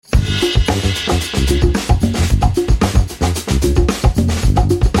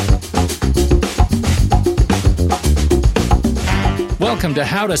Welcome to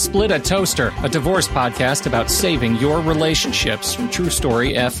How to Split a Toaster, a divorce podcast about saving your relationships from True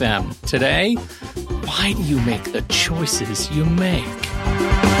Story FM. Today, why do you make the choices you make?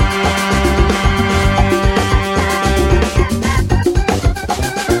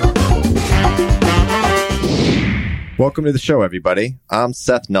 Welcome to the show, everybody. I'm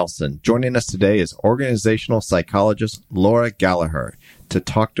Seth Nelson. Joining us today is organizational psychologist Laura Gallagher to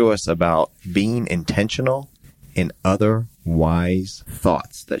talk to us about being intentional and other wise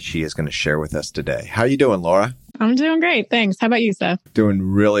thoughts that she is going to share with us today. How are you doing, Laura? I'm doing great. Thanks. How about you, Seth? Doing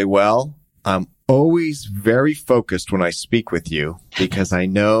really well. I'm always very focused when I speak with you because I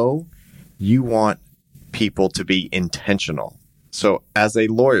know you want people to be intentional. So as a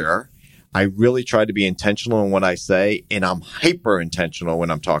lawyer, I really try to be intentional in what I say, and I'm hyper intentional when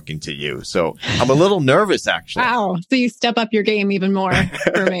I'm talking to you. So I'm a little nervous, actually. Wow. So you step up your game even more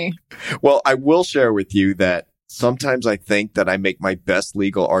for me. Well, I will share with you that sometimes I think that I make my best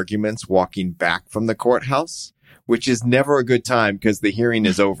legal arguments walking back from the courthouse, which is never a good time because the hearing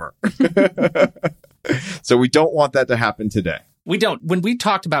is over. So we don't want that to happen today. We don't. When we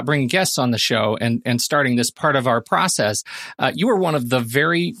talked about bringing guests on the show and starting this part of our process, you were one of the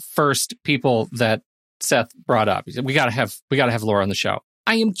very first people that Seth brought up. He said, we got to have Laura on the show.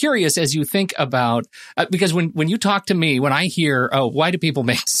 I am curious as you think about, because when you talk to me, when I hear, oh, why do people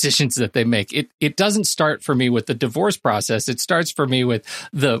make decisions that they make? It doesn't start for me with the divorce process. It starts for me with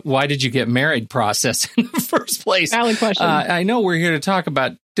the why did you get married process in the first place? Valid question. I know we're here to talk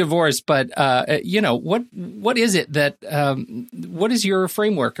about divorce, but what is it that what is your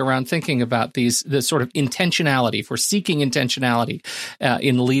framework around thinking about the sort of intentionality for seeking intentionality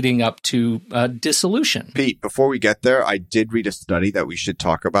in leading up to dissolution? Pete, before we get there, I did read a study that we should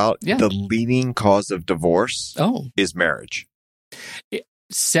talk about. Yeah. The leading cause of divorce is marriage.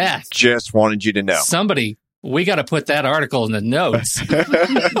 Seth, just wanted you to know. Somebody. We got to put that article in the notes.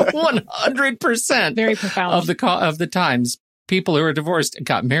 100%. Very profound. Of the times people who are divorced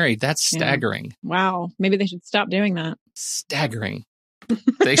got married. That's staggering. Yeah. Wow. Maybe they should stop doing that. Staggering.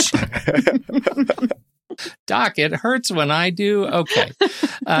 They should. Doc, it hurts when I do. Okay.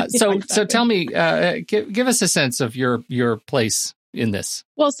 So tell me, give us a sense of your place in this.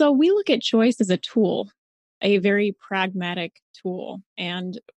 Well, so we look at choice as a tool, a very pragmatic tool.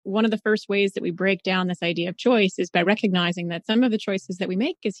 And one of the first ways that we break down this idea of choice is by recognizing that some of the choices that we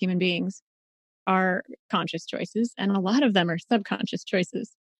make as human beings are conscious choices, and a lot of them are subconscious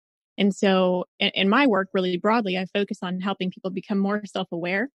choices. And so in my work, really broadly, I focus on helping people become more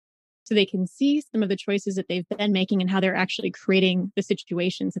self-aware so they can see some of the choices that they've been making and how they're actually creating the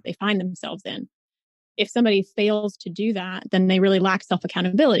situations that they find themselves in. If somebody fails to do that, then they really lack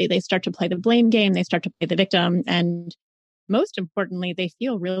self-accountability. They start to play the blame game. They start to play the victim. And most importantly, they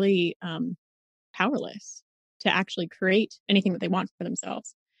feel really powerless to actually create anything that they want for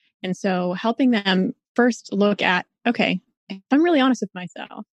themselves. And so helping them first look at, okay, if I'm really honest with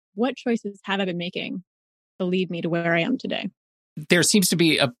myself, what choices have I been making to lead me to where I am today? There seems to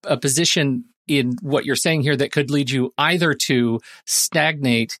be a position in what you're saying here that could lead you either to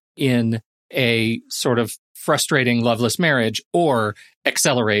stagnate in a sort of frustrating, loveless marriage or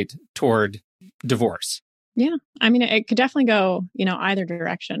accelerate toward divorce. Yeah. I mean, it could definitely go, either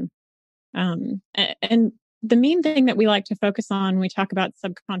direction. And the main thing that we like to focus on when we talk about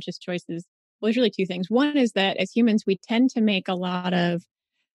subconscious choices, well, there's really two things. One is that as humans, we tend to make a lot of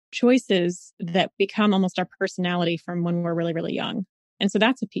choices that become almost our personality from when we're really, really young. And so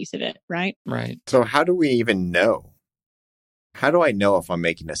that's a piece of it, right? Right. So how do we even know? How do I know if I'm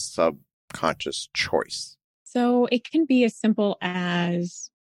making a subconscious choice? So it can be as simple as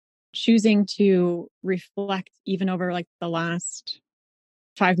choosing to reflect even over like the last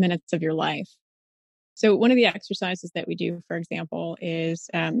 5 minutes of your life. So one of the exercises that we do, for example, is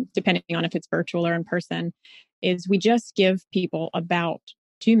depending on if it's virtual or in person, is we just give people about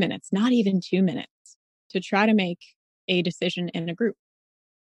 2 minutes, not even 2 minutes, to try to make a decision in a group.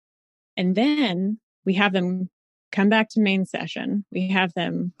 And then we have them come back to main session. We have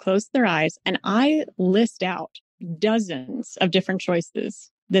them close their eyes, and I list out dozens of different choices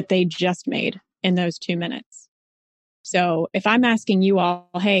that they just made in those 2 minutes. So if I'm asking you all,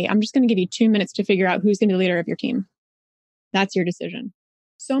 hey, I'm just going to give you 2 minutes to figure out who's going to be the leader of your team. That's your decision.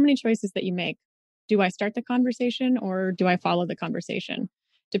 So many choices that you make. Do I start the conversation or do I follow the conversation?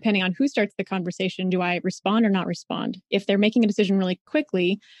 Depending on who starts the conversation, do I respond or not respond? If they're making a decision really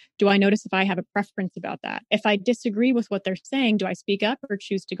quickly, do I notice if I have a preference about that? If I disagree with what they're saying, do I speak up or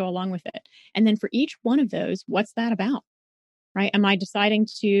choose to go along with it? And then for each one of those, what's that about? Right? Am I deciding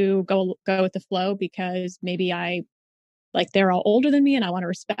to go with the flow because maybe they're all older than me and I want to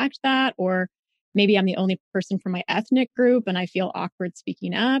respect that? Or maybe I'm the only person from my ethnic group and I feel awkward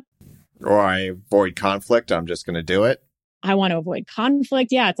speaking up. Or I avoid conflict. I'm just going to do it. I want to avoid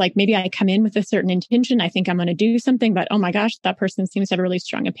conflict. Yeah, it's like maybe I come in with a certain intention. I think I'm going to do something, but oh my gosh, that person seems to have a really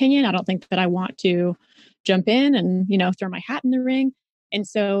strong opinion. I don't think that I want to jump in and, throw my hat in the ring. And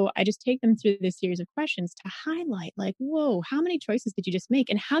so I just take them through this series of questions to highlight like, whoa, how many choices did you just make?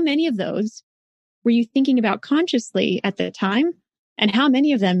 And how many of those were you thinking about consciously at the time? And how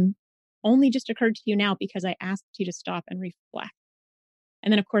many of them only just occurred to you now because I asked you to stop and reflect?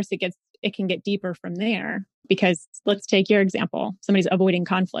 And then of course it can get deeper from there, because let's take your example. Somebody's avoiding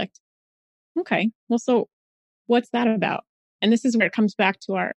conflict. Okay, well, so what's that about? And this is where it comes back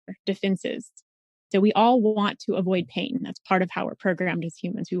to our defenses. So we all want to avoid pain. That's part of how we're programmed as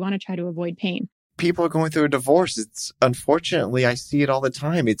humans. We want to try to avoid pain. People are going through a divorce. It's unfortunately, I see it all the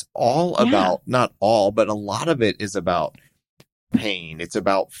time. It's all about, not all, but a lot of it is about pain. It's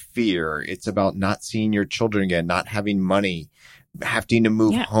about fear. It's about not seeing your children again, not having money, having to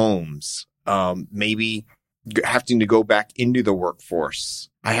move homes, maybe having to go back into the workforce.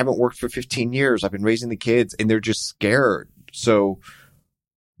 I haven't worked for 15 years. I've been raising the kids and they're just scared. So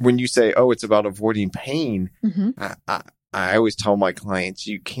when you say, oh, it's about avoiding pain, I always tell my clients,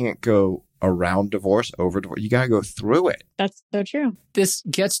 you can't go around divorce, over divorce. You got to go through it. That's so true. This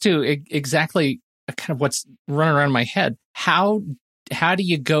gets to exactly kind of what's running around my head. How do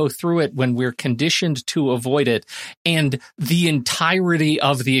you go through it when we're conditioned to avoid it and the entirety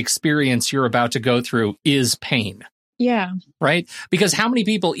of the experience you're about to go through is pain? Yeah. Right? Because how many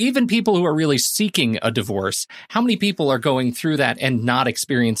people, even people who are really seeking a divorce, how many people are going through that and not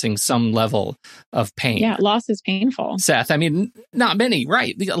experiencing some level of pain? Yeah, loss is painful. Seth, I mean, not many,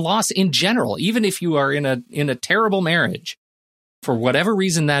 right? The loss in general, even if you are in a terrible marriage, for whatever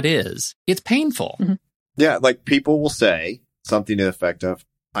reason that is, it's painful. Mm-hmm. Yeah, like people will say something to the effect of,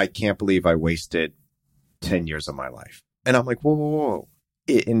 I can't believe I wasted 10 years of my life. And I'm like, whoa.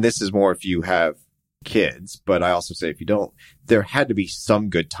 And this is more if you have kids, but I also say if you don't, there had to be some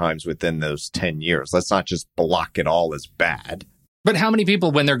good times within those 10 years. Let's not just block it all as bad. But how many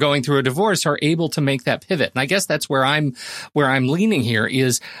people, when they're going through a divorce, are able to make that pivot? And I guess that's where I'm leaning here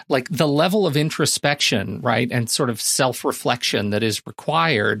is like the level of introspection, right? And sort of self-reflection that is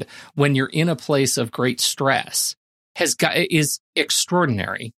required when you're in a place of great stress is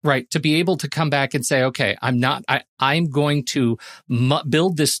extraordinary, right? To be able to come back and say, okay, I'm going to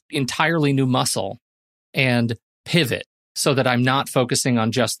build this entirely new muscle and pivot so that I'm not focusing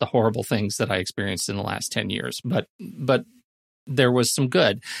on just the horrible things that I experienced in the last 10 years, but there was some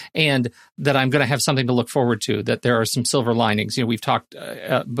good, and that I'm going to have something to look forward to, that there are some silver linings. We've talked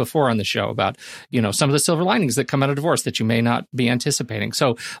before on the show about, some of the silver linings that come out of divorce that you may not be anticipating.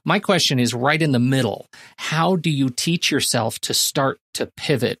 So my question is right in the middle. How do you teach yourself to start to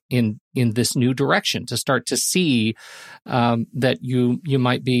pivot in this new direction, to start to see that you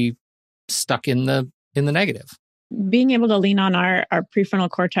might be stuck in the negative? Being able to lean on our prefrontal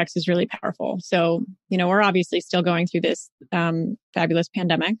cortex is really powerful. So, we're obviously still going through this fabulous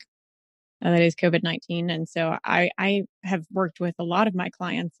pandemic that is COVID-19. And so I have worked with a lot of my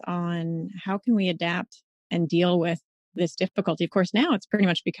clients on how can we adapt and deal with this difficulty. Of course, now it's pretty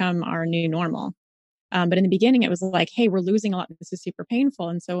much become our new normal. But in the beginning, it was like, hey, we're losing a lot. This is super painful.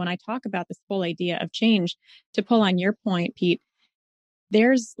 And so when I talk about this whole idea of change, to pull on your point, Pete,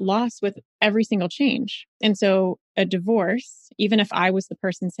 there's loss with every single change. And so a divorce, even if I was the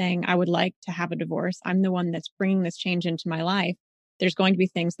person saying I would like to have a divorce, I'm the one that's bringing this change into my life. There's going to be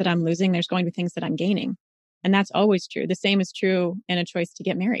things that I'm losing. There's going to be things that I'm gaining. And that's always true. The same is true in a choice to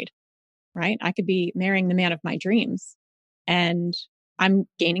get married, right? I could be marrying the man of my dreams and I'm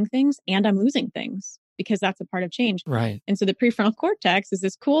gaining things and I'm losing things because that's a part of change. Right. And so the prefrontal cortex is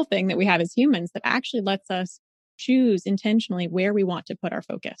this cool thing that we have as humans that actually lets us choose intentionally where we want to put our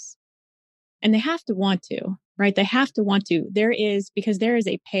focus. And they have to want to, right? They have to want to. Because there is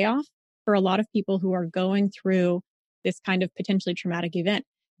a payoff for a lot of people who are going through this kind of potentially traumatic event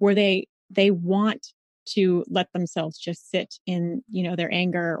where they want to let themselves just sit in, their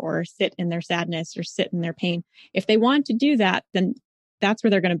anger or sit in their sadness or sit in their pain. If they want to do that, then that's where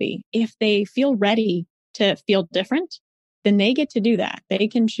they're going to be. If they feel ready to feel different, then they get to do that. They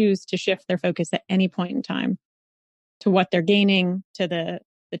can choose to shift their focus at any point in time to what they're gaining, to the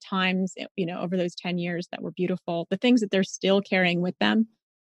times, over those 10 years that were beautiful, the things that they're still carrying with them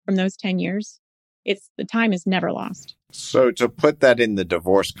from those 10 years. The time is never lost. So to put that in the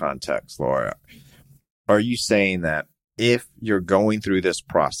divorce context, Laura, are you saying that if you're going through this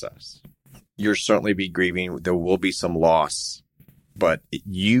process, you'll certainly be grieving, there will be some loss, but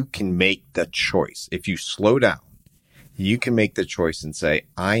you can make the choice. If you slow down, you can make the choice and say,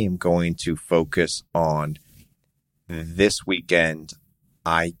 I am going to focus on this weekend.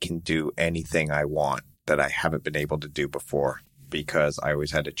 I can do anything I want that I haven't been able to do before because I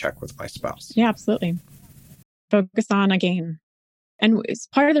always had to check with my spouse. Yeah, absolutely. Focus on a game. And it's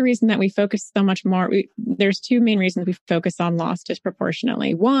part of the reason that we focus so much more. There's two main reasons we focus on loss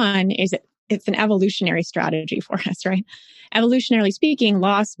disproportionately. One is it's an evolutionary strategy for us, right? Evolutionarily speaking,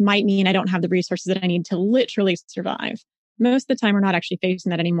 loss might mean I don't have the resources that I need to literally survive. Most of the time, we're not actually facing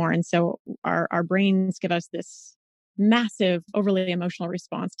that anymore. And so our brains give us this massive, overly emotional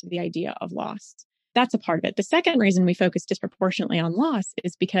response to the idea of loss. That's a part of it. The second reason we focus disproportionately on loss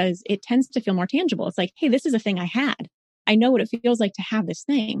is because it tends to feel more tangible. It's like, hey, this is a thing I had. I know what it feels like to have this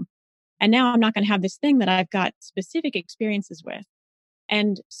thing. And now I'm not going to have this thing that I've got specific experiences with.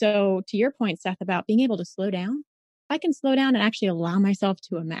 And so to your point, Seth, about being able to slow down, I can slow down and actually allow myself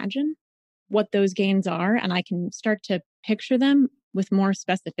to imagine what those gains are. And I can start to picture them with more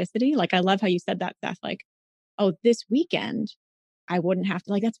specificity. Like, I love how you said that, Seth, like, oh, this weekend, I wouldn't have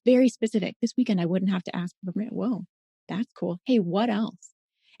to, like, that's very specific. This weekend, I wouldn't have to ask for permission. Whoa, that's cool. Hey, what else?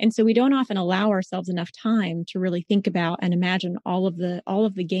 And so we don't often allow ourselves enough time to really think about and imagine all of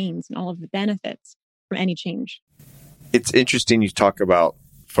the gains and all of the benefits from any change. It's interesting you talk about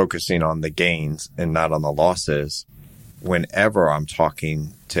focusing on the gains and not on the losses. Whenever I'm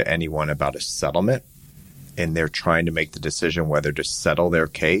talking to anyone about a settlement and they're trying to make the decision whether to settle their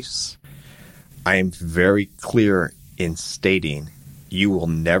case, I am very clear in stating you will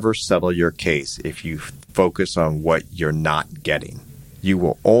never settle your case if you focus on what you're not getting. You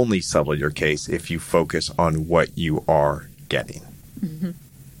will only settle your case if you focus on what you are getting. Mm-hmm.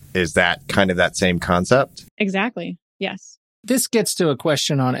 Is that kind of that same concept? Exactly. Yes. This gets to a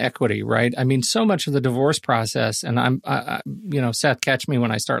question on equity, right? I mean, so much of the divorce process, and Seth, catch me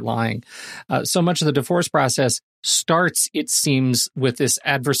when I start lying. So much of the divorce process starts, it seems, with this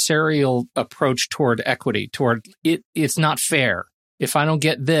adversarial approach toward equity, toward it's not fair. If I don't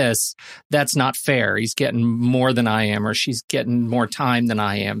get this, that's not fair. He's getting more than I am, or she's getting more time than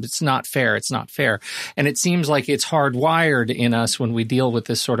I am. It's not fair. It's not fair. And it seems like it's hardwired in us when we deal with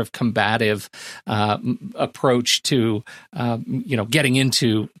this sort of combative approach to, getting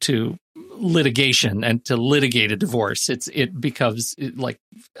into litigation and to litigate a divorce. It becomes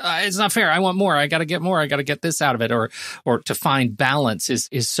it's not fair. I want more. I got to get more. I got to get this out of it, or to find balance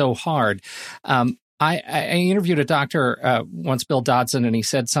is so hard. I interviewed a doctor once, Bill Dodson, and he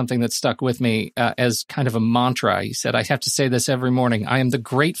said something that stuck with me as kind of a mantra. He said, I have to say this every morning. I am the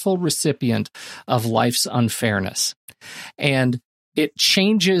grateful recipient of life's unfairness. And it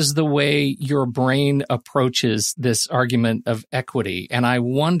changes the way your brain approaches this argument of equity. And I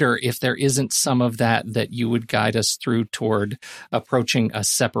wonder if there isn't some of that you would guide us through toward approaching a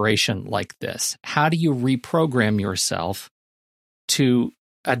separation like this. How do you reprogram yourself to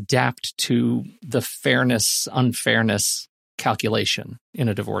adapt to the fairness, unfairness calculation in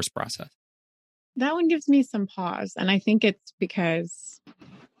a divorce process? That one gives me some pause. And I think it's because,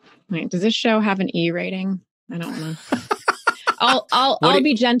 does this show have an E rating? I don't know. I'll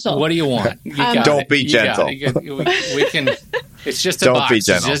be gentle. What do you want? Don't be gentle. We can, it's just a don't box. Be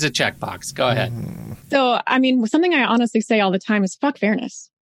gentle. It's just a checkbox. Go ahead. So, something I honestly say all the time is fuck fairness.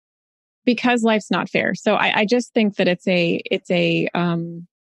 Because life's not fair. So I just think that it's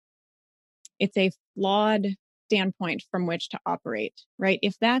a flawed standpoint from which to operate, right?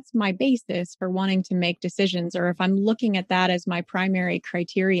 If that's my basis for wanting to make decisions, or if I'm looking at that as my primary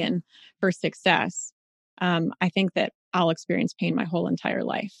criterion for success, I think that I'll experience pain my whole entire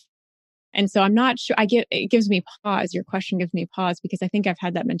life. And so I'm not sure, it gives me pause. Your question gives me pause because I think I've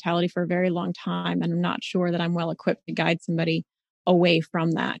had that mentality for a very long time, and I'm not sure that I'm well equipped to guide somebody away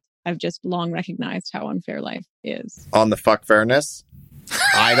from that. I've just long recognized how unfair life is. On the fuck fairness,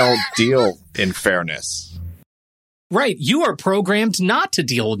 I don't deal in fairness. Right. You are programmed not to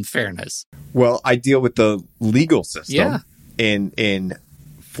deal in fairness. Well, I deal with the legal system. Yeah. In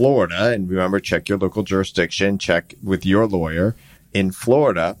Florida, and remember, check your local jurisdiction, check with your lawyer. In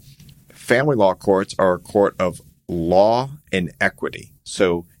Florida, family law courts are a court of law and equity.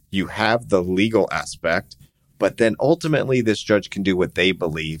 So you have the legal aspect, but then ultimately this judge can do what they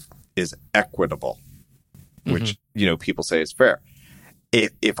believe is equitable, which, people say is fair.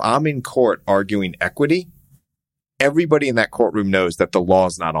 If I'm in court arguing equity, everybody in that courtroom knows that the law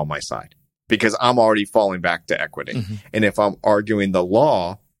is not on my side because I'm already falling back to equity. Mm-hmm. And if I'm arguing the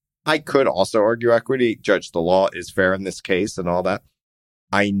law, I could also argue equity. Judge, the law is fair in this case and all that.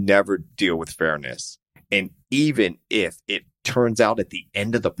 I never deal with fairness. And even if it turns out at the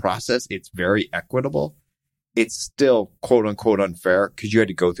end of the process, it's very equitable, it's still quote unquote unfair because you had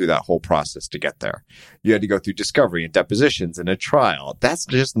to go through that whole process to get there. You had to go through discovery and depositions and a trial. That's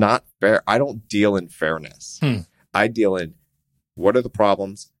just not fair. I don't deal in fairness. I deal in what are the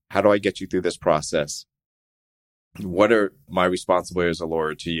problems? How do I get you through this process? What are my responsibilities as a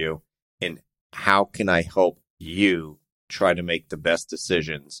lawyer to you? And how can I help you try to make the best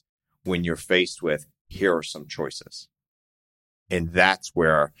decisions when you're faced with, here are some choices? And that's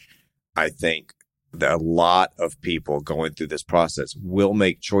where I think that a lot of people going through this process will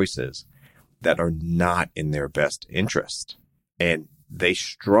make choices that are not in their best interest. And they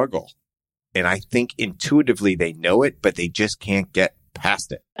struggle. And I think intuitively they know it, but they just can't get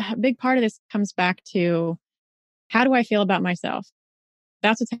past it. A big part of this comes back to, how do I feel about myself?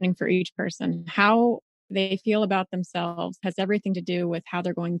 That's what's happening for each person. How they feel about themselves has everything to do with how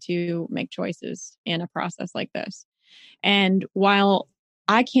they're going to make choices in a process like this. And while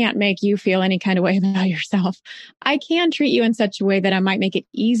I can't make you feel any kind of way about yourself, I can treat you in such a way that I might make it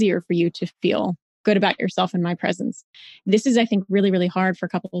easier for you to feel good about yourself in my presence. This is, I think, really, really hard for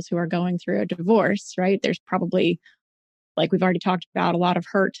couples who are going through a divorce, right? There's probably, like we've already talked about, a lot of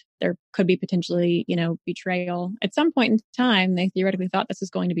hurt. There could be potentially, betrayal. At some point in time, they theoretically thought this was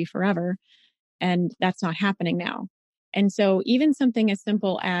going to be forever, and that's not happening now. And so even something as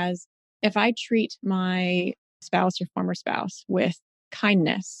simple as, if I treat my spouse or former spouse with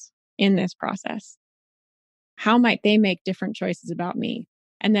kindness in this process, how might they make different choices about me?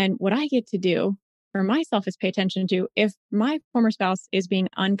 And then what I get to do for myself is pay attention to, if my former spouse is being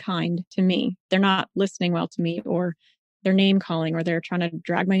unkind to me, they're not listening well to me, or they're name calling, or they're trying to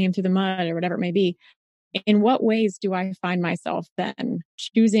drag my name through the mud, or whatever it may be. In what ways do I find myself then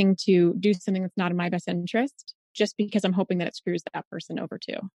choosing to do something that's not in my best interest just because I'm hoping that it screws that person over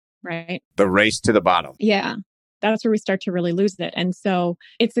too, right? The race to the bottom. Yeah. That's where we start to really lose it. And so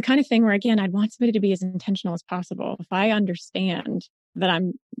it's the kind of thing where, again, I'd want somebody to be as intentional as possible. If I understand that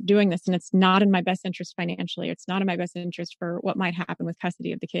I'm doing this and it's not in my best interest financially, it's not in my best interest for what might happen with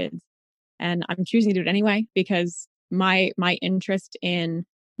custody of the kids, and I'm choosing to do it anyway because my interest in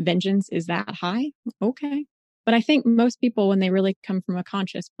vengeance is that high, okay. But I think most people, when they really come from a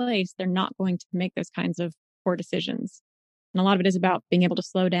conscious place, they're not going to make those kinds of poor decisions. And a lot of it is about being able to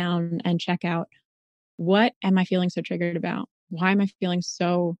slow down and check out, what am I feeling so triggered about? Why am I feeling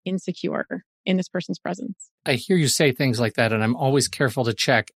so insecure in this person's presence? I hear you say things like that, and I'm always careful to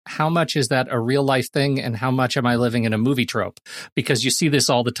check how much is that a real life thing and how much am I living in a movie trope? Because you see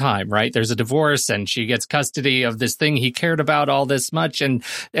this all the time, right? There's a divorce and she gets custody of this thing he cared about all this much, and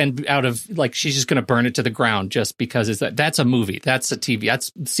out of, like, she's just going to burn it to the ground just because that's a movie. That's a TV.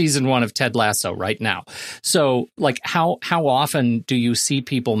 That's season 1 of Ted Lasso right now. So, like, how often do you see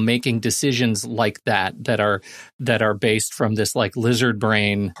people making decisions like that are based from this, like, lizard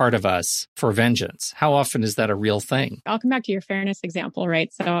brain part of us for vengeance? How often is that a real thing? I'll come back to your fairness example, right?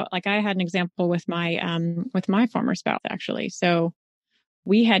 So, like, I had an example with my former spouse, actually. So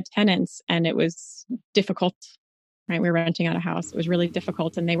we had tenants and it was difficult, right? We were renting out a house. It was really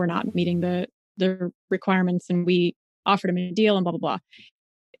difficult and they were not meeting the requirements, and we offered them a deal and blah, blah, blah.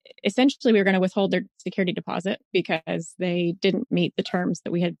 Essentially, we were going to withhold their security deposit because they didn't meet the terms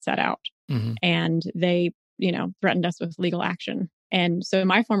that we had set out. Mm-hmm. And they, threatened us with legal action. And so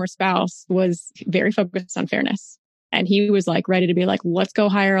my former spouse was very focused on fairness. And he was like ready to be like, let's go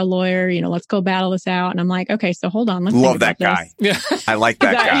hire a lawyer, let's go battle this out. And I'm like, okay, so hold on. Let's love that guy. Yeah. I like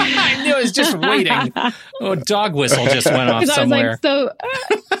that guy. I knew I was just waiting. Oh, dog whistle just went off somewhere. I was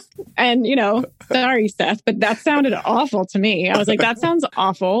like, and sorry, Seth, but that sounded awful to me. I was like, that sounds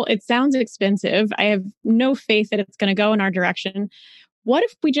awful. It sounds expensive. I have no faith that it's going to go in our direction. What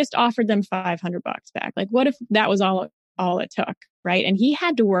if we just offered them $500 back? Like, what if that was all it took? Right. And he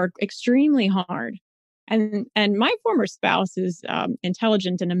had to work extremely hard. And my former spouse is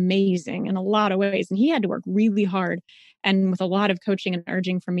intelligent and amazing in a lot of ways. And he had to work really hard and with a lot of coaching and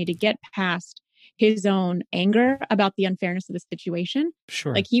urging for me to get past his own anger about the unfairness of the situation.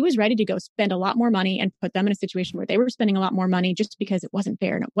 Sure. Like, he was ready to go spend a lot more money and put them in a situation where they were spending a lot more money just because it wasn't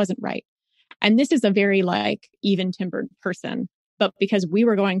fair and it wasn't right. And this is a very even-tempered person. But because we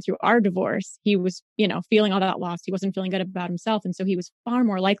were going through our divorce, he was, feeling all that loss. He wasn't feeling good about himself. And so he was far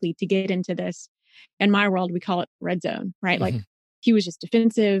more likely to get into this. In my world, we call it red zone, right? Mm-hmm. Like, he was just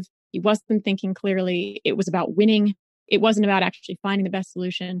defensive. He wasn't thinking clearly. It was about winning. It wasn't about actually finding the best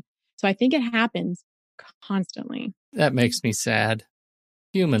solution. So I think it happens constantly. That makes me sad.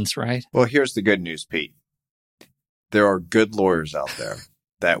 Humans, right? Well, here's the good news, Pete. There are good lawyers out there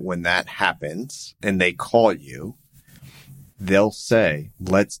that when that happens and they call you, they'll say,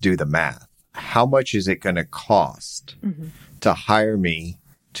 let's do the math. How much is it going to cost to hire me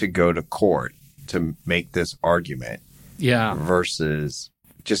to go to court to make this argument Yeah. versus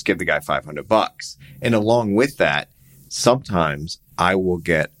just give the guy $500. And along with that, sometimes I will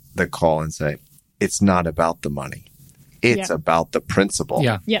get the call and say, it's not about the money. It's about the principle.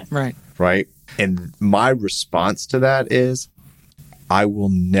 Yeah. Yes. Right. Right. And my response to that is, I will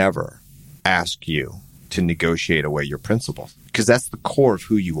never ask you to negotiate away your principles because that's the core of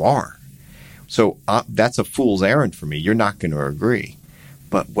who you are. So that's a fool's errand for me. You're not going to agree.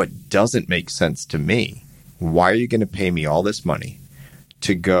 But what doesn't make sense to me, why are you going to pay me all this money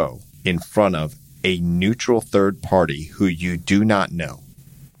to go in front of a neutral third party who you do not know,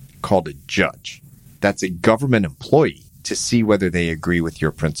 called a judge? That's a government employee, to see whether they agree with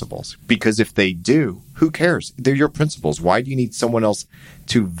your principles. Because if they do, who cares? They're your principles. Why do you need someone else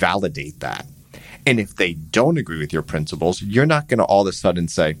to validate that? And if they don't agree with your principles, you're not going to all of a sudden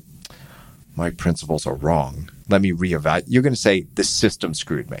say, my principles are wrong. Let me reevaluate. You're going to say, the system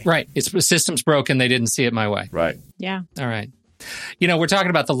screwed me. Right. The system's broken. They didn't see it my way. Right. Yeah. All right. We're talking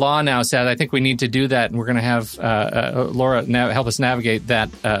about the law now, Seth. I think we need to do that, and we're going to have Laura help us navigate that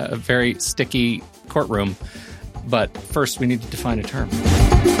very sticky courtroom. But first, we need to define a term.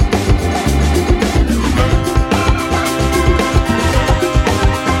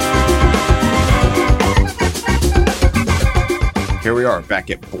 Here we are back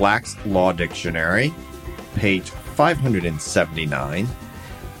at Black's Law Dictionary, page 579,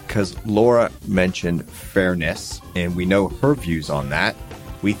 because Laura mentioned fairness, and we know her views on that.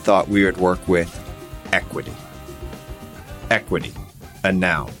 We thought we would work with equity. Equity, a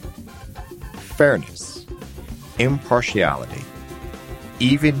noun. Fairness, impartiality,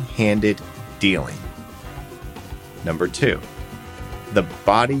 even-handed dealing. Number 2, the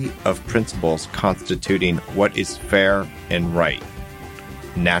body of principles constituting what is fair and right.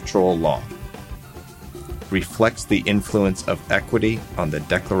 Natural law. Reflects the influence of equity on the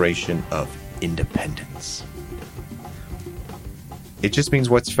Declaration of Independence. It just means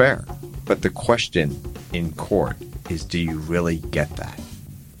what's fair. But the question in court is, do you really get that?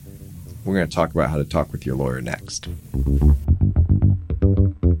 We're going to talk about how to talk with your lawyer next.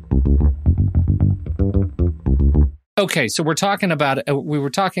 Okay, so we were talking about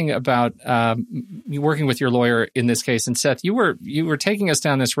you working with your lawyer in this case, and Seth, you were taking us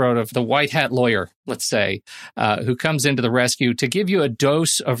down this road of the white hat lawyer, let's say, who comes into the rescue to give you a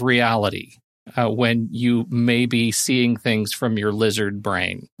dose of reality when you may be seeing things from your lizard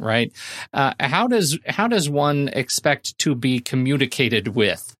brain, right? How does one expect to be communicated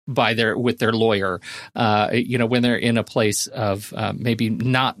with their lawyer, when they're in a place of maybe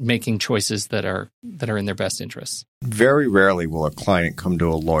not making choices that are in their best interests? Very rarely will a client come to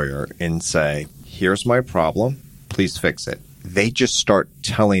a lawyer and say, here's my problem, please fix it. They just start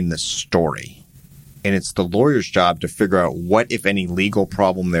telling the story. And it's the lawyer's job to figure out what, if any, legal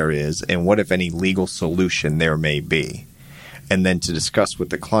problem there is and what, if any, legal solution there may be. And then to discuss with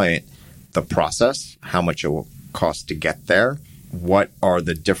the client the process, how much it will cost to get there, what are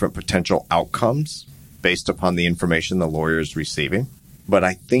the different potential outcomes based upon the information the lawyer is receiving. But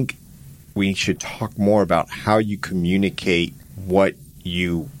I think we should talk more about how you communicate what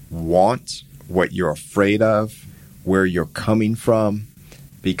you want, what you're afraid of, where you're coming from,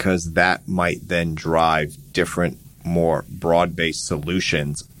 because that might then drive different, more broad-based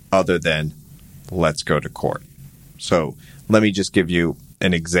solutions other than let's go to court. So let me just give you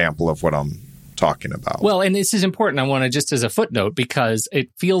an example of what I'm talking about. Well, and this is important. I want to just as a footnote, because it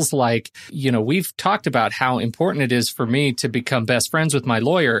feels like, we've talked about how important it is for me to become best friends with my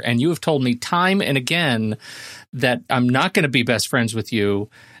lawyer. And you have told me time and again that I'm not going to be best friends with you.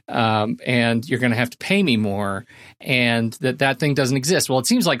 And you're going to have to pay me more, and that thing doesn't exist. Well, it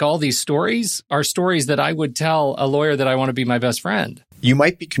seems like all these stories are stories that I would tell a lawyer that I want to be my best friend. You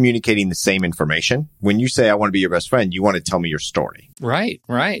might be communicating the same information. When you say, I want to be your best friend, you want to tell me your story. Right.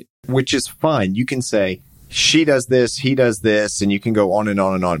 Which is fine. You can say, she does this, he does this, and you can go on and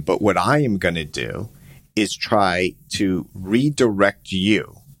on and on. But what I am going to do is try to redirect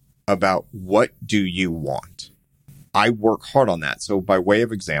you about what do you want. I work hard on that. So by way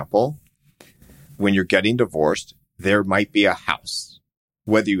of example, when you're getting divorced, there might be a house.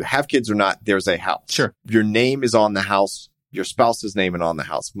 Whether you have kids or not, there's a house. Sure. Your name is on the house. Your spouse's name is on the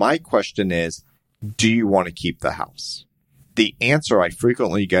house. My question is, do you want to keep the house? The answer I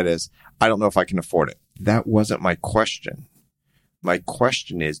frequently get is, I don't know if I can afford it. That wasn't my question. My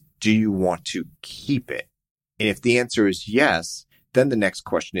question is, do you want to keep it? And if the answer is yes, then the next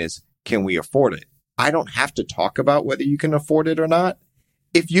question is, can we afford it? I don't have to talk about whether you can afford it or not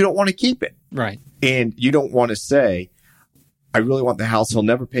if you don't want to keep it. Right. And you don't want to say, I really want the house. He'll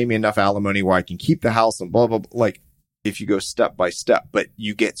never pay me enough alimony where I can keep the house and blah, blah, blah. Like, if you go step by step, but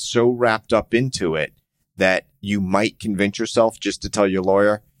you get so wrapped up into it that you might convince yourself just to tell your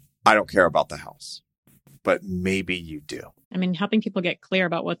lawyer, I don't care about the house, but maybe you do. I mean, helping people get clear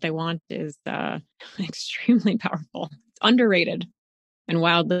about what they want is extremely powerful. It's underrated and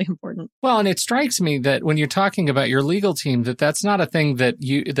wildly important. Well, and it strikes me that when you're talking about your legal team, that's not a thing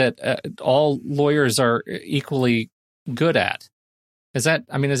that all lawyers are equally good at. Is that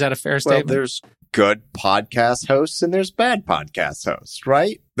a fair statement? Well, there's good podcast hosts and there's bad podcast hosts,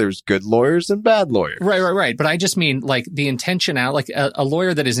 right? There's good lawyers and bad lawyers. Right. But I just mean like the intentionality, like a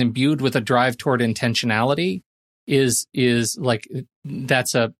lawyer that is imbued with a drive toward intentionality is like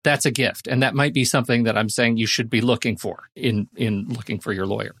that's a gift, and that might be something that I'm saying you should be looking for in looking for your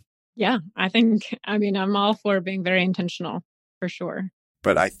lawyer. Yeah, I'm all for being very intentional for sure.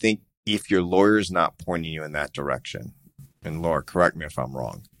 But I think if your lawyer's not pointing you in that direction, and Laura, correct me if I'm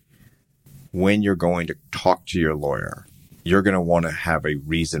wrong, when you're going to talk to your lawyer, you're going to want to have a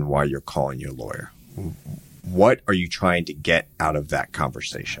reason why you're calling your lawyer. What are you trying to get out of that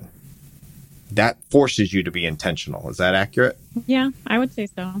conversation? That forces you to be intentional. Is that accurate? Yeah, I would say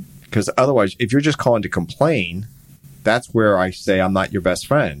so. Because otherwise, if you're just calling to complain, that's where I say I'm not your best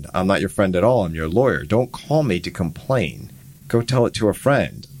friend. I'm not your friend at all. I'm your lawyer. Don't call me to complain. Go tell it to a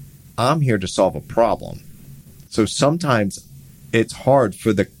friend. I'm here to solve a problem. So sometimes it's hard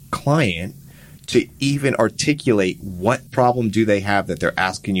for the client to even articulate what problem do they have that they're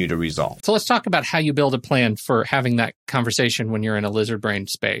asking you to resolve. So let's talk about how you build a plan for having that conversation when you're in a lizard brain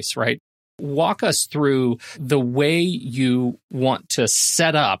space, right? Walk us through the way you want to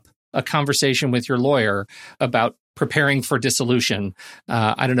set up a conversation with your lawyer about preparing for dissolution.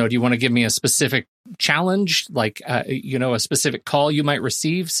 I don't know. Do you want to give me a specific challenge, like, a specific call you might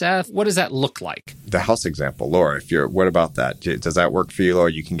receive, Seth? What does that look like? The house example, Laura, what about that? Does that work for you,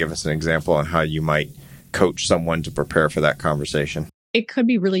 Laura? You can give us an example on how you might coach someone to prepare for that conversation. It could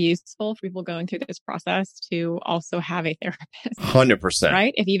be really useful for people going through this process to also have a therapist. 100%.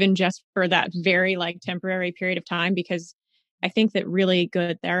 Right? If even just for that very temporary period of time, because I think that really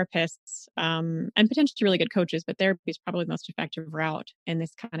good therapists and potentially really good coaches, but therapy is probably the most effective route in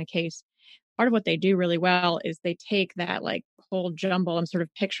this kind of case. Part of what they do really well is they take that whole jumble. I'm sort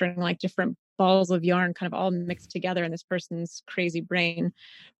of picturing different balls of yarn kind of all mixed together in this person's crazy brain,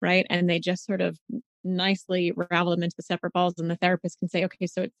 right? And they just sort of nicely ravel them into the separate balls, and the therapist can say, okay,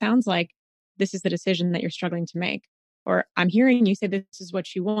 so it sounds like this is the decision that you're struggling to make. Or I'm hearing you say this is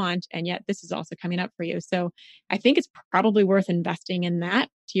what you want, and yet this is also coming up for you. So I think it's probably worth investing in that.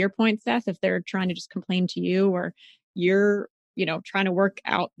 To your point, Seth, if they're trying to just complain to you, or you're, trying to work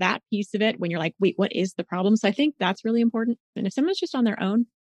out that piece of it when you're like, wait, what is the problem? So I think that's really important. And if someone's just on their own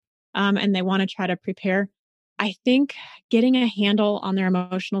and they want to try to prepare, I think getting a handle on their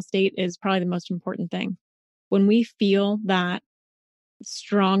emotional state is probably the most important thing. When we feel that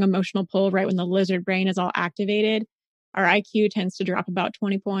strong emotional pull, right, when the lizard brain is all activated, our IQ tends to drop about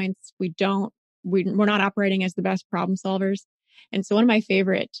 20 points. We're not operating as the best problem solvers. And so one of my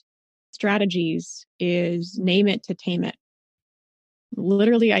favorite strategies is name it to tame it.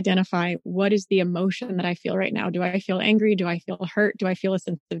 Literally identify, what is the emotion that I feel right now? Do I feel angry? Do I feel hurt? Do I feel a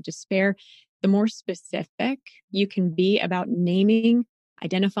sense of despair? The more specific you can be about naming,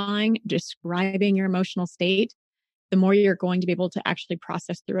 identifying, describing your emotional state, the more you're going to be able to actually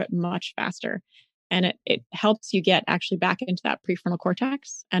process through it much faster. And it helps you get actually back into that prefrontal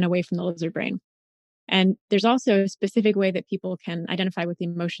cortex and away from the lizard brain. And there's also a specific way that people can identify with the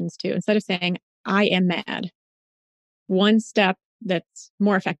emotions too. Instead of saying, I am mad, one step that's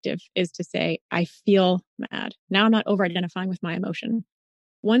more effective is to say, I feel mad. Now I'm not over-identifying with my emotion.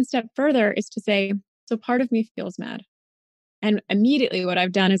 One step further is to say, so part of me feels mad. And immediately what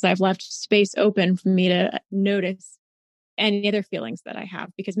I've done is I've left space open for me to notice any other feelings that I have,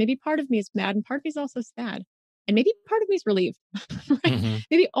 because maybe part of me is mad and part of me is also sad. And maybe part of me is relieved, right? Mm-hmm.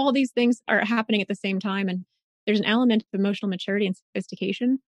 Maybe all these things are happening at the same time. And there's an element of emotional maturity and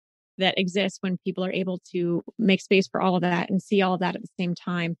sophistication that exists when people are able to make space for all of that and see all of that at the same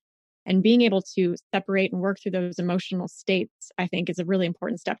time. And being able to separate and work through those emotional states, I think, is a really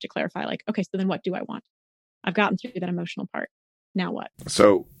important step to clarify, okay, so then what do I want? I've gotten through that emotional part. Now what?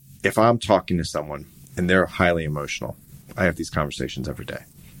 So if I'm talking to someone and they're highly emotional, I have these conversations every day.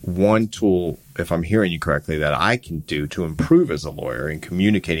 One tool, if I'm hearing you correctly, that I can do to improve as a lawyer in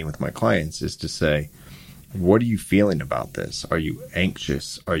communicating with my clients is to say, what are you feeling about this? Are you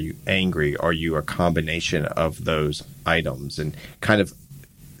anxious? Are you angry? Are you a combination of those items? And kind of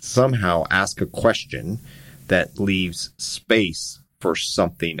somehow ask a question that leaves space for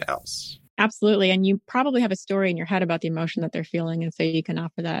something else. Absolutely. And you probably have a story in your head about the emotion that they're feeling. And so you can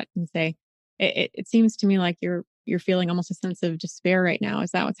offer that and say, it seems to me like you're you're feeling almost a sense of despair right now.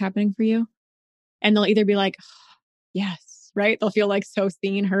 Is that what's happening for you? And they'll either be like, oh, yes, right? They'll feel like so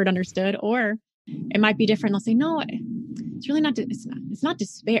seen, heard, understood, or it might be different. They'll say, no, it's really not, it's not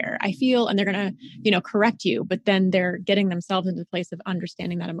despair. I feel, and they're going to, correct you, but then they're getting themselves into the place of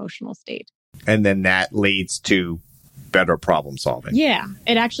understanding that emotional state. And then that leads to better problem solving. Yeah.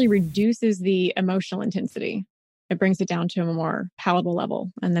 It actually reduces the emotional intensity. It brings it down to a more palatable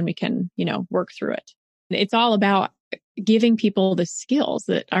level, and then we can, work through it. It's all about giving people the skills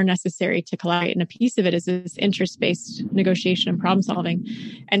that are necessary to collaborate. And a piece of it is this interest-based negotiation and problem solving.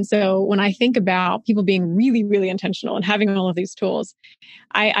 And so when I think about people being really, really intentional and having all of these tools,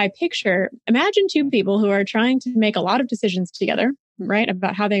 I imagine two people who are trying to make a lot of decisions together, right?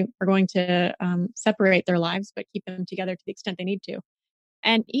 About how they are going to separate their lives, but keep them together to the extent they need to.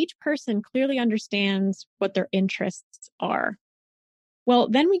 And each person clearly understands what their interests are. Well,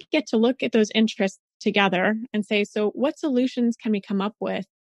 then we get to look at those interests together and say, so what solutions can we come up with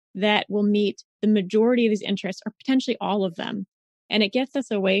that will meet the majority of these interests, or potentially all of them? And it gets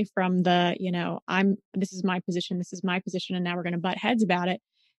us away from the, this is my position, and now we're going to butt heads about it.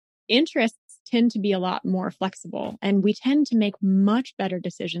 Interests tend to be a lot more flexible, and we tend to make much better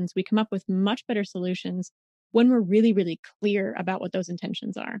decisions. We come up with much better solutions when we're really, really clear about what those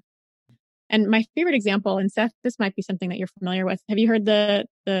intentions are. And my favorite example, and Seth, this might be something that you're familiar with. Have you heard the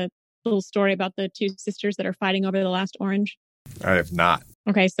little story about the two sisters that are fighting over the last orange? I have not.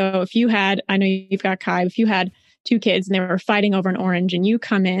 Okay, so if you had, I know you've got Kai, if you had two kids and they were fighting over an orange and you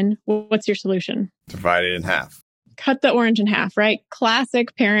come in, what's your solution? Divide it in half. Cut the orange in half, right?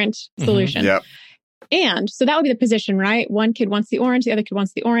 Classic parent solution. Yep. And so that would be the position, right? One kid wants the orange, the other kid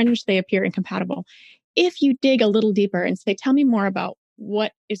wants the orange. They appear incompatible. If you dig a little deeper and say, tell me more about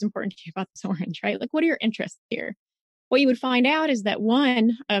what is important to you about this orange, right? Like, what are your interests here? What you would find out is that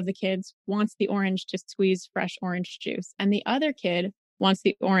one of the kids wants the orange to squeeze fresh orange juice, and the other kid wants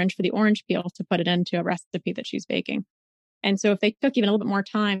the orange for the orange peel to put it into a recipe that she's baking. And so if they took even a little bit more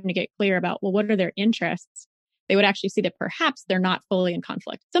time to get clear about, well, what are their interests, they would actually see that perhaps they're not fully in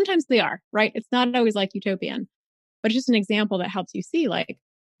conflict. Sometimes they are, right? It's not always like utopian, but it's just an example that helps you see like,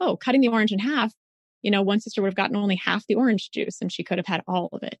 oh, cutting the orange in half, one sister would have gotten only half the orange juice and she could have had all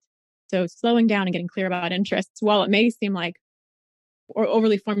of it. So slowing down and getting clear about interests, while it may seem like or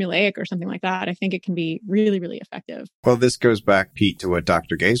overly formulaic or something like that, I think it can be really, really effective. Well, this goes back, Pete, to what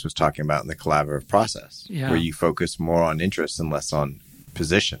Dr. Gaze was talking about in the collaborative process, where you focus more on interests and less on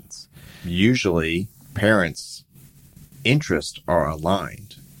positions. Usually, parents' interests are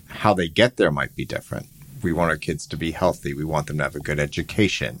aligned. How they get there might be different. We want our kids to be healthy. We want them to have a good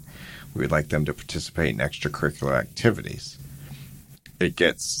education. We would like them to participate in extracurricular activities. It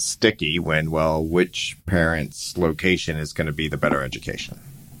gets sticky when, which parent's location is going to be the better education?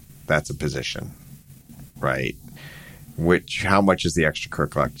 That's a position, right? How much is the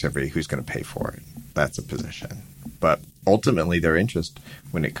extracurricular activity? Who's going to pay for it? That's a position. But ultimately, their interest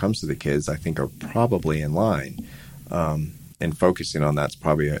when it comes to the kids, I think, are probably in line. And focusing on that's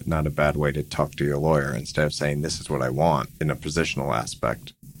probably not a bad way to talk to your lawyer instead of saying, this is what I want in a positional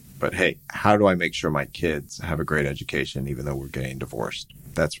aspect. But hey, how do I make sure my kids have a great education even though we're getting divorced?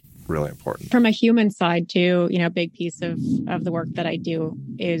 That's really important. From a human side too, a big piece of the work that I do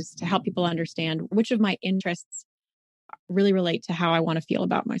is to help people understand which of my interests really relate to how I want to feel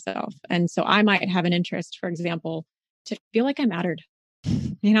about myself. And so I might have an interest, for example, to feel like I mattered,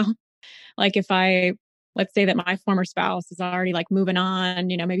 like if let's say that my former spouse is already like moving on,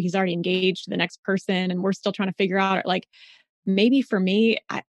 maybe he's already engaged to the next person and we're still trying to figure out, like maybe for me,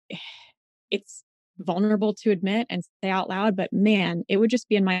 it's vulnerable to admit and say out loud, but man, it would just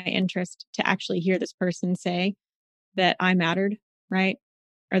be in my interest to actually hear this person say that I mattered, right?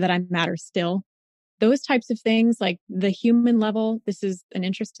 Or that I matter still. Those types of things, like the human level, this is an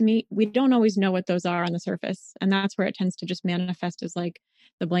interest to me. We don't always know what those are on the surface. And that's where it tends to just manifest as like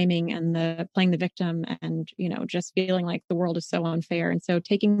the blaming and the playing the victim and, just feeling like the world is so unfair. And so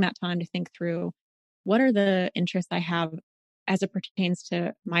taking that time to think through what are the interests I have as it pertains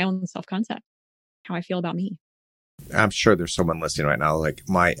to my own self-concept, how I feel about me. I'm sure there's someone listening right now, like,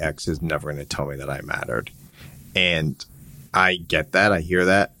 my ex is never going to tell me that I mattered. And I get that. I hear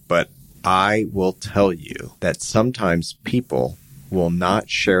that. But I will tell you that sometimes people will not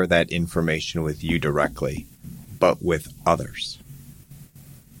share that information with you directly, but with others.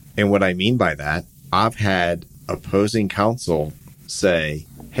 And what I mean by that, I've had opposing counsel say,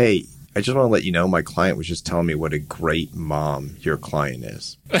 hey, I just want to let you know my client was just telling me what a great mom your client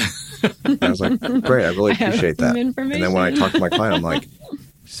is. And I was like, great, I really appreciate that. And then when I talk to my client, I'm like,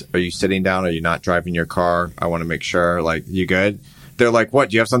 are you sitting down? Are you not driving your car? I want to make sure, like, you good? they're like, what,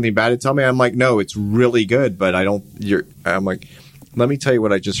 do you have something bad to tell me? I'm like, no, it's really good, but I'm like, let me tell you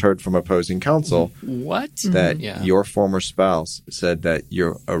what I just heard from opposing counsel. What? That your former spouse said that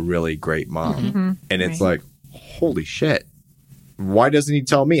you're a really great mom. Mm-hmm. And it's like, holy shit. Why doesn't he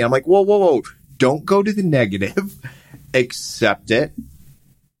tell me? I'm like, whoa. Don't go to the negative. Accept it.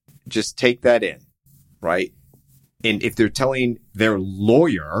 Just take that in, right? And if they're telling their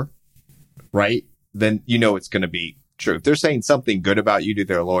lawyer, right, then you know it's going to be true. If they're saying something good about you to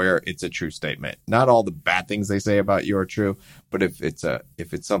their lawyer, it's a true statement. Not all the bad things they say about you are true, but if it's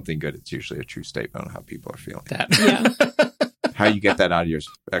something good, it's usually a true statement on how people are feeling. How you get that out of your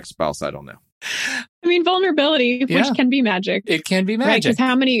ex-spouse, I don't know. I mean, vulnerability, which can be magic. It can be magic.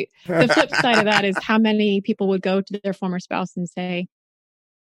 Right? Because the flip side of that is how many people would go to their former spouse and say,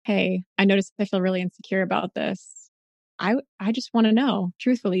 hey, I noticed I feel really insecure about this. I just want to know,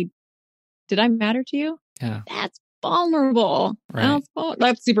 truthfully, did I matter to you? Yeah. That's vulnerable. Right.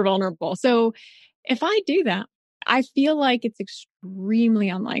 That's super vulnerable. So if I do that, I feel like it's extremely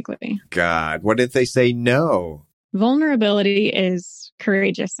unlikely. God, what if they say no? Vulnerability is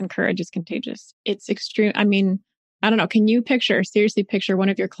courageous and courage is contagious. It's extreme. I mean, I don't know. Can you seriously picture one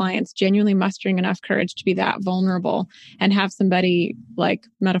of your clients genuinely mustering enough courage to be that vulnerable and have somebody like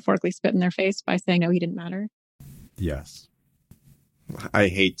metaphorically spit in their face by saying, no, he didn't matter? Yes. I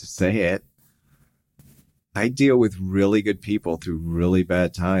hate to say it. I deal with really good people through really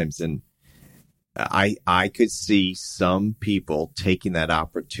bad times. And I could see some people taking that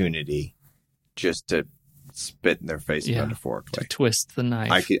opportunity just to spit in their face metaphorically. To twist the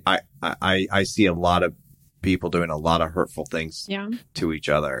knife. I see a lot of people doing a lot of hurtful things to each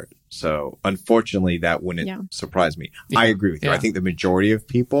other. So unfortunately, that wouldn't surprise me. I agree with you. I think the majority of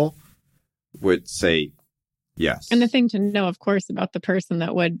people would say yes. And the thing to know, of course, about the person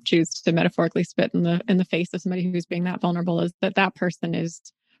that would choose to metaphorically spit in the face of somebody who's being that vulnerable is that person is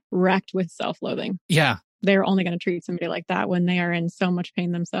wrecked with self-loathing. Yeah. They're only going to treat somebody like that when they are in so much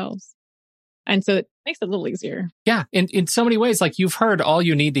pain themselves. And so it makes it a little easier. Yeah. In so many ways, like you've heard all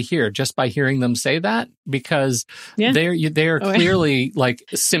you need to hear just by hearing them say that, because they're clearly like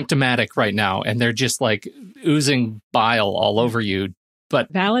symptomatic right now. And they're just like oozing bile all over you.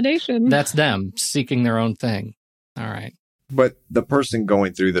 But validation. That's them seeking their own thing. All right. But the person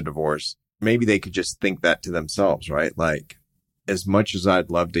going through the divorce, maybe they could just think that to themselves, right? Like, as much as I'd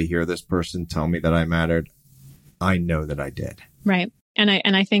love to hear this person tell me that I mattered, I know that I did. Right. And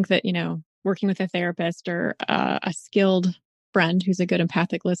I think that, working with a therapist or a skilled friend who's a good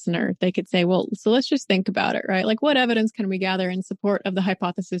empathic listener, they could say, well, so let's just think about it, right? Like, what evidence can we gather in support of the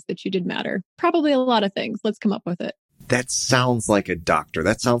hypothesis that you did matter? Probably a lot of things. Let's come up with it. That sounds like a doctor.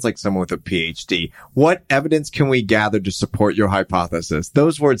 That sounds like someone with a PhD. What evidence can we gather to support your hypothesis?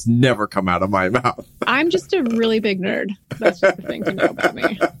 Those words never come out of my mouth. I'm just a really big nerd. That's just the thing to know about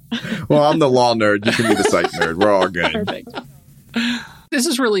me. Well, I'm the law nerd. You can be the psych nerd. We're all good. Perfect. This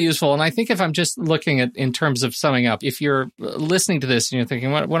is really useful. And I think if I'm just looking at in terms of summing up, if you're listening to this and you're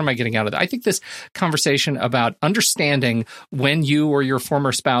thinking, what am I getting out of that? I think this conversation about understanding when you or your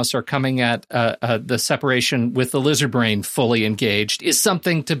former spouse are coming at the separation with the lizard brain fully engaged is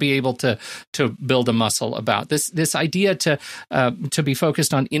something to be able to build a muscle about. This idea to be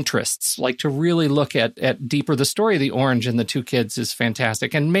focused on interests, like to really look at deeper. The story of the orange and the two kids is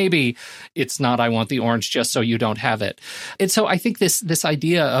fantastic. And maybe it's not, I want the orange just so you don't have it. And so I think this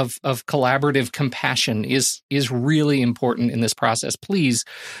idea of collaborative compassion is really important in this process. Please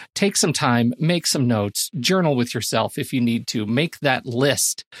take some time, make some notes, journal with yourself if you need to. Make that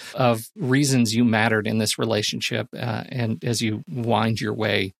list of reasons you mattered in this relationship, and as you wind your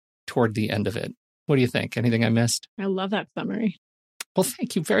way toward the end of it. What do you think? Anything I missed? I love that summary. Well,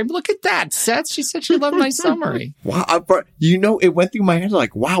 thank you very much. Look at that, Seth. She said she loved my summary. Wow. It went through my head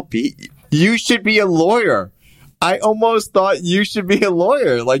like, wow, Pete, you should be a lawyer. I almost thought you should be a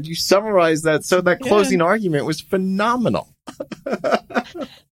lawyer. Like, you summarized that. So that closing argument was phenomenal.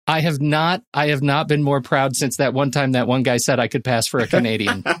 I have not been more proud since that one time that one guy said I could pass for a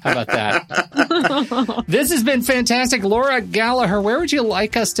Canadian. How about that? This has been fantastic. Laura Gallagher, where would you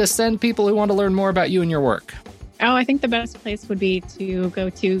like us to send people who want to learn more about you and your work? Oh, I think the best place would be to go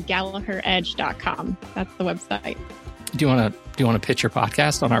to GallagherEdge.com. That's the website. Do you want to pitch your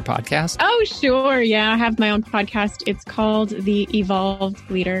podcast on our podcast? Oh, sure. Yeah, I have my own podcast. It's called The Evolved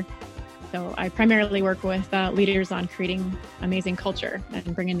Leader. So I primarily work with leaders on creating amazing culture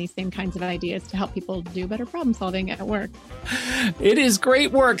and bringing these same kinds of ideas to help people do better problem solving at work. It is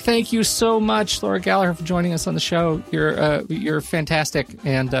great work. Thank you so much, Laura Gallagher, for joining us on the show. You're fantastic,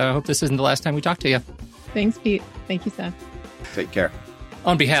 and I hope this isn't the last time we talk to you. Thanks, Pete. Thank you, Seth. Take care.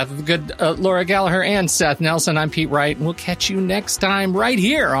 On behalf of the good Laura Gallagher and Seth Nelson, I'm Pete Wright, and we'll catch you next time right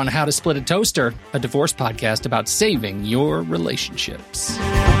here on How to Split a Toaster, a divorce podcast about saving your relationships.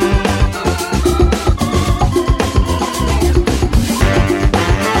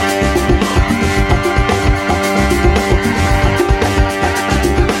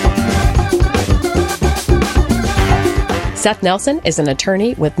 Seth Nelson is an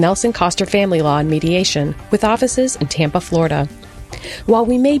attorney with Nelson Koster Family Law and Mediation, with offices in Tampa, Florida. While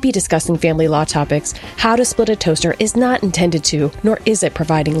we may be discussing family law topics, How to Split a Toaster is not intended to, nor is it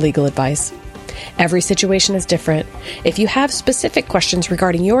providing legal advice. Every situation is different. If you have specific questions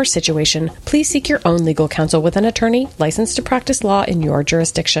regarding your situation, please seek your own legal counsel with an attorney licensed to practice law in your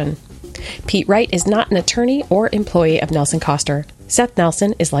jurisdiction. Pete Wright is not an attorney or employee of Nelson Koster. Seth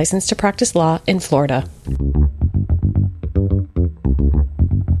Nelson is licensed to practice law in Florida.